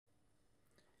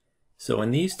So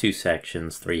in these two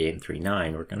sections, 3.8 and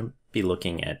 3.9, we're going to be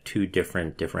looking at two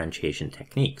different differentiation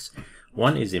techniques.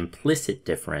 One is implicit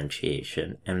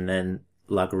differentiation and then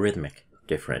logarithmic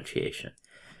differentiation.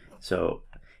 So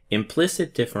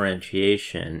implicit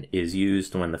differentiation is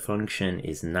used when the function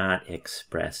is not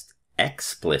expressed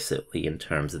explicitly in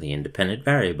terms of the independent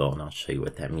variable, and I'll show you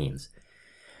what that means.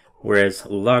 Whereas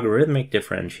logarithmic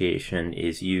differentiation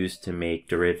is used to make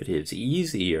derivatives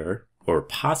easier, or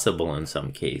possible in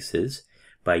some cases,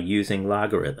 by using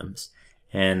logarithms.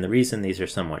 And the reason these are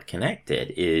somewhat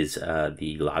connected is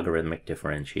the logarithmic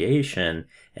differentiation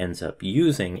ends up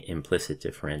using implicit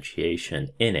differentiation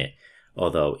in it,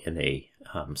 although in a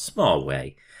small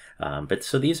way. But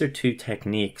so these are two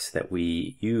techniques that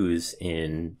we use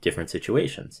in different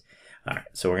situations. All right,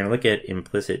 so we're going to look at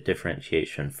implicit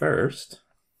differentiation first.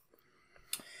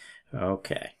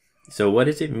 Okay, so what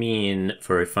does it mean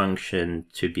for a function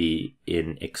to be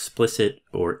in explicit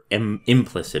or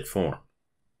implicit form?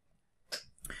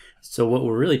 So what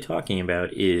we're really talking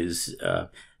about is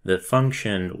the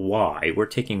function y. We're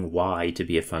taking y to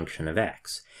be a function of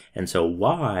x. And so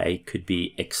y could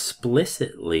be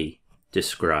explicitly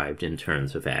described in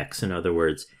terms of x. In other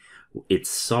words, it's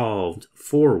solved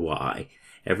for y.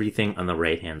 Everything on the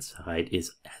right-hand side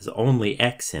has only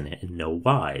x in it and no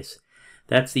y's.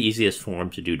 That's the easiest form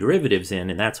to do derivatives in,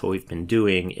 and that's what we've been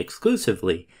doing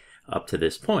exclusively up to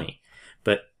this point.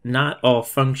 But not all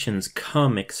functions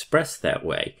come expressed that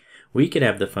way. We could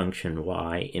have the function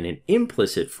y in an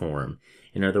implicit form.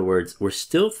 In other words, we're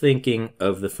still thinking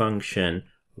of the function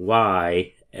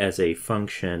y as a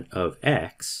function of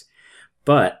x,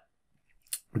 but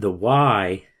the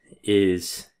y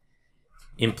is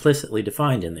implicitly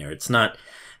defined in there. It's not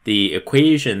the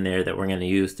equation there that we're going to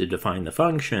use to define the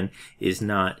function is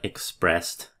not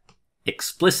expressed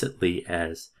explicitly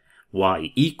as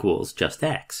y equals just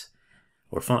x,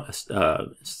 or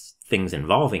things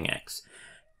involving x.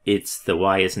 It's the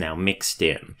y is now mixed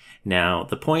in. Now,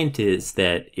 the point is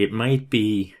that it might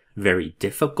be very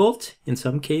difficult in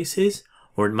some cases,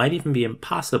 or it might even be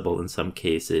impossible in some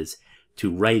cases to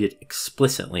write it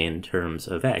explicitly in terms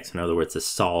of x. In other words, to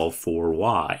solve for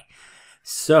y.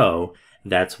 So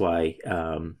that's why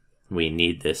we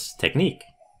need this technique.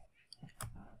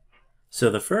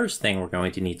 So the first thing we're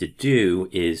going to need to do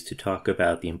is to talk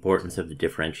about the importance of the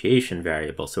differentiation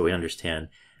variable so we understand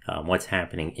what's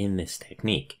happening in this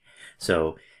technique.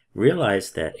 So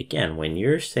realize that, again, when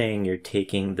you're saying you're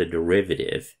taking the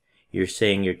derivative, you're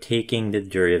saying you're taking the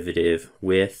derivative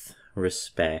with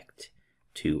respect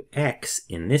to x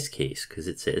in this case, because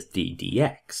it says d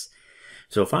dx.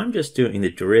 So if I'm just doing the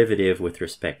derivative with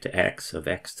respect to x of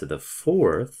x to the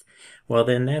fourth, well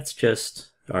then that's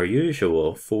just our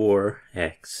usual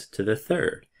 4x to the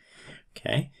third.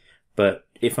 Okay, but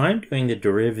if I'm doing the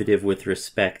derivative with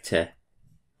respect to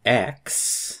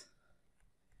x,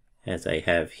 as I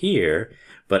have here,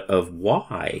 but of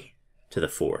y to the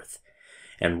fourth,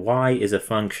 and y is a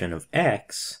function of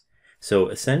x, so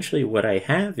essentially what I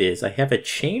have is I have a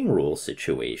chain rule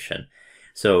situation.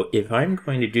 So if I'm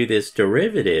going to do this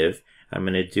derivative, I'm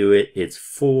going to do it, it's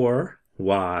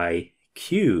 4y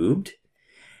cubed,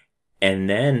 and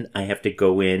then I have to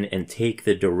go in and take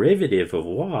the derivative of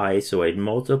y, so I'd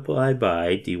multiply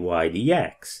by dy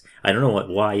dx. I don't know what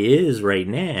y is right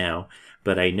now,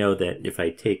 but I know that if I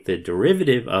take the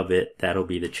derivative of it, that'll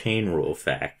be the chain rule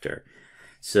factor.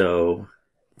 So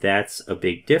that's a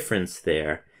big difference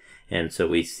there. And so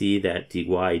we see that dy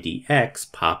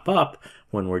dx pop up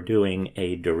when we're doing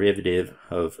a derivative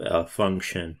of a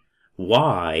function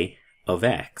y of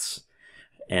x.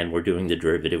 And we're doing the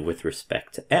derivative with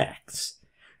respect to x.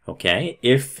 Okay,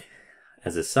 if,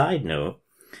 as a side note,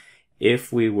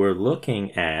 if we were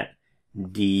looking at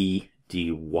d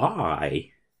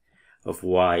dy of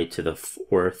y to the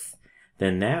fourth,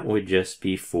 then that would just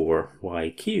be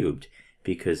 4y cubed,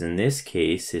 because in this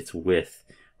case it's with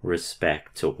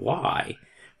respect to y.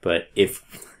 But if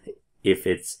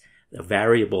it's a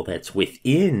variable that's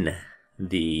within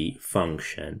the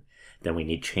function, then we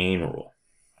need chain rule.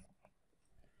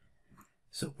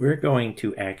 So we're going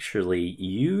to actually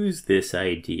use this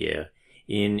idea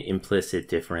in implicit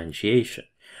differentiation.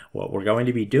 What we're going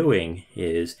to be doing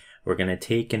is we're going to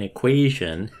take an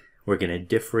equation, we're going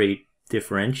to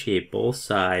differentiate both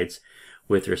sides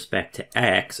with respect to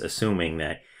x, assuming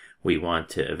that we want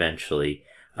to eventually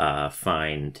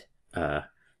find dy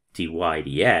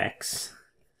dx,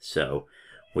 so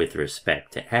with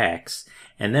respect to x,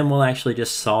 and then we'll actually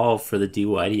just solve for the dy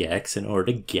dx in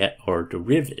order to get our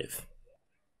derivative.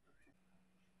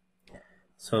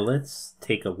 So let's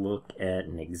take a look at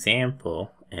an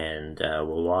example, and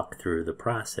we'll walk through the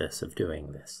process of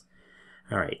doing this.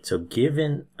 All right, so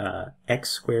given x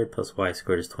squared plus y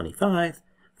squared is 25,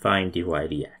 find dy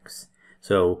dx.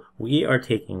 So we are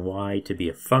taking y to be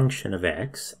a function of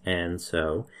x, and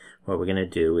so what we're going to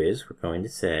do is we're going to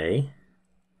say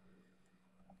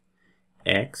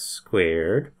x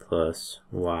squared plus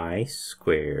y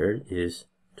squared is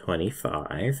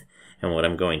 25. And what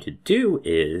I'm going to do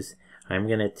is I'm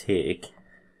going to take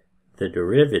the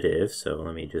derivative, so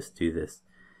let me just do this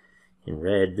in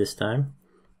red this time,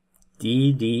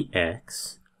 d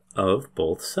dx of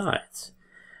both sides.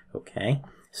 Okay,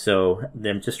 so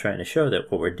I'm just trying to show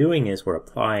that what we're doing is we're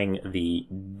applying the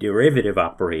derivative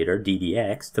operator d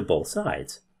dx to both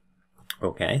sides.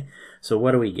 Okay, so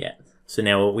what do we get? So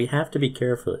now what we have to be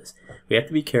careful is, we have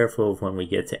to be careful of when we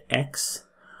get to x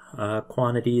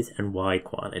quantities and y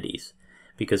quantities,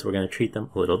 because we're going to treat them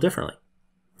a little differently.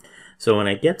 So when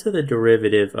I get to the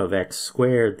derivative of x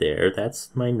squared there,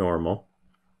 that's my normal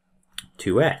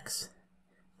 2x.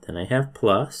 Then I have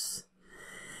plus,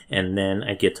 and then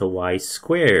I get to y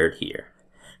squared here.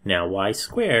 Now y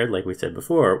squared, like we said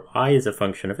before, y is a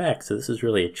function of x, so this is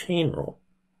really a chain rule.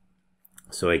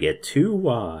 So I get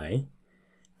 2y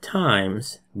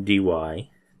times dy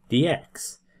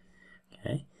dx.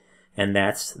 Okay, and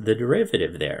that's the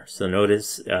derivative there. So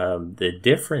notice the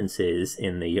difference is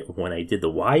when I did the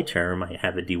y term, I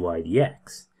have a dy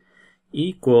dx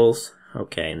equals,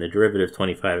 okay, and the derivative of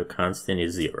 25 constant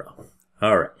is 0.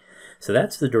 All right, so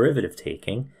that's the derivative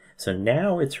taking. So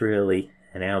now it's really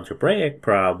an algebraic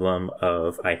problem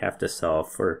of I have to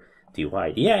solve for dy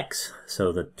dx.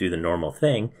 So do the normal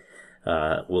thing.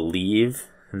 We'll leave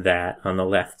that on the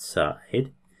left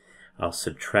side. I'll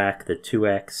subtract the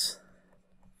 2x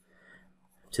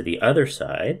to the other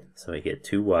side. So I get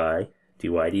 2y dy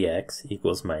dx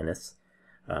equals minus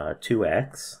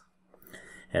 2x.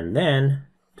 And then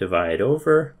divide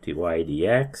over dy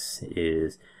dx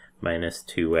is minus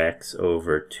 2x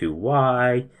over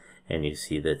 2y. And you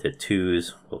see that the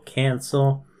 2's will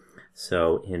cancel.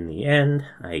 So in the end,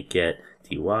 I get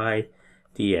dy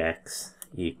dx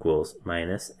equals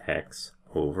minus x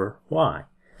over y.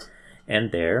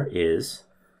 And there is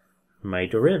my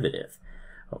derivative.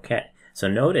 Okay, so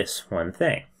notice one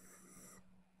thing.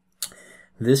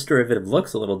 This derivative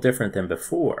looks a little different than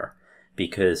before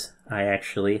because I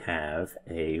actually have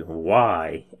a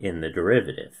y in the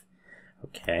derivative.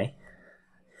 Okay,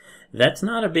 that's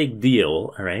not a big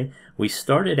deal, all right? We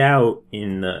started out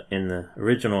in the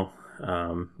original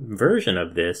version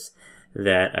of this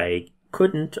that I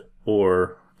couldn't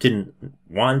or didn't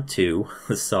want to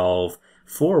solve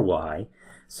for y.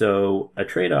 So a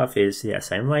trade-off is,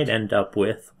 yes, I might end up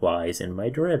with y's in my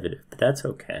derivative, but that's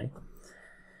okay.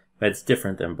 But it's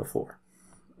different than before.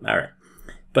 All right,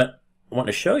 but I want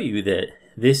to show you that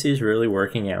this is really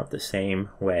working out the same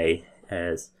way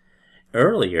as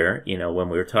earlier. You know, when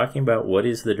we were talking about what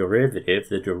is the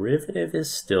derivative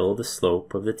is still the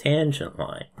slope of the tangent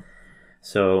line.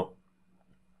 So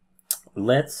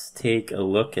let's take a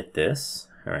look at this.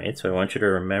 All right, so I want you to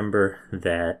remember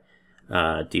that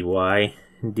dy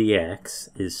dx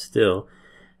is still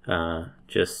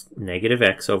just negative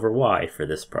x over y for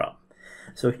this problem.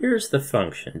 So here's the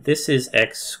function. This is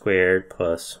x squared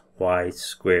plus y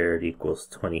squared equals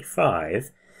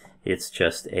 25. It's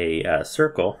just a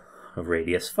circle of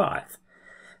radius 5.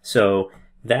 So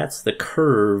that's the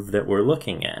curve that we're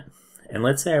looking at. And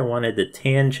let's say I wanted the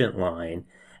tangent line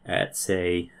at,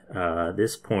 say,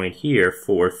 this point here,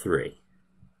 4, 3.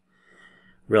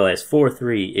 Realize 4,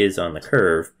 3 is on the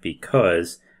curve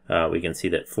because we can see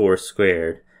that 4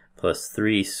 squared plus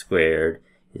 3 squared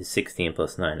is 16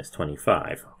 plus 9 is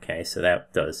 25. Okay, so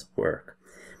that does work.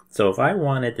 So if I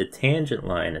wanted the tangent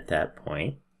line at that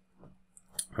point,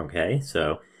 okay,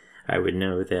 so I would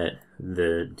know that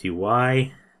the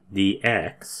dy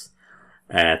dx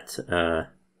at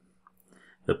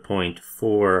the point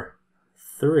 4,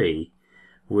 3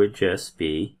 would just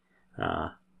be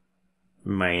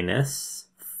minus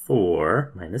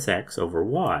x over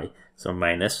y, so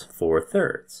minus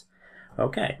 4/3.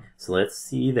 Okay, so let's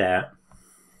see that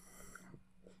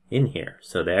in here.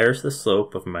 So there's the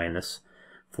slope of minus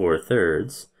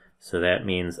 4/3. So that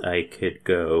means I could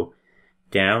go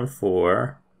down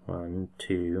 4, 1,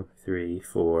 2, 3,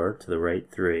 4, to the right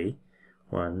 3,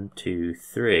 1, 2,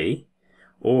 3,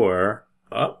 or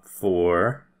up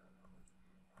 4,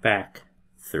 back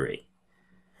 3.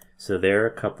 So there are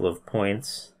a couple of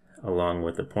points along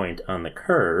with the point on the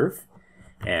curve,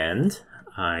 and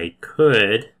I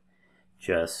could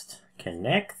just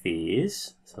connect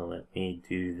these. So let me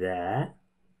do that.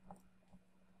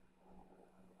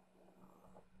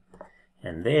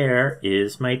 And there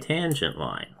is my tangent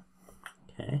line.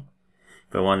 Okay.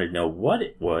 If I wanted to know what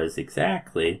it was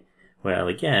exactly, well,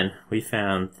 again, we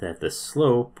found that the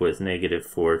slope was negative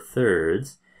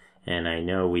 4/3, and I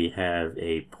know we have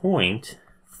a point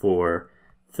for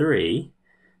 3,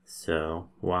 so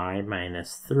y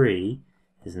minus 3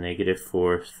 is negative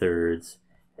 4/3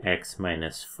 x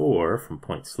minus 4 from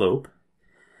point slope.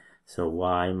 So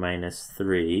y minus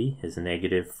 3 is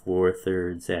negative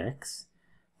 4/3 x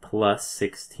plus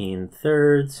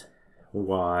 16/3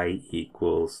 y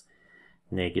equals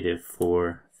negative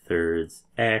 4/3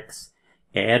 x.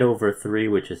 Add over 3,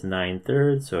 which is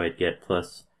 9/3, so I'd get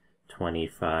plus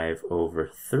 25 over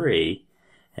 3.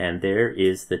 And there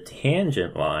is the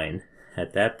tangent line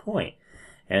at that point.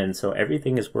 And so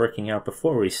everything is working out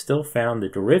before. We still found the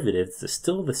derivatives. It's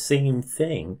still the same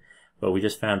thing, but we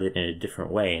just found it in a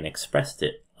different way and expressed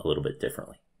it a little bit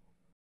differently.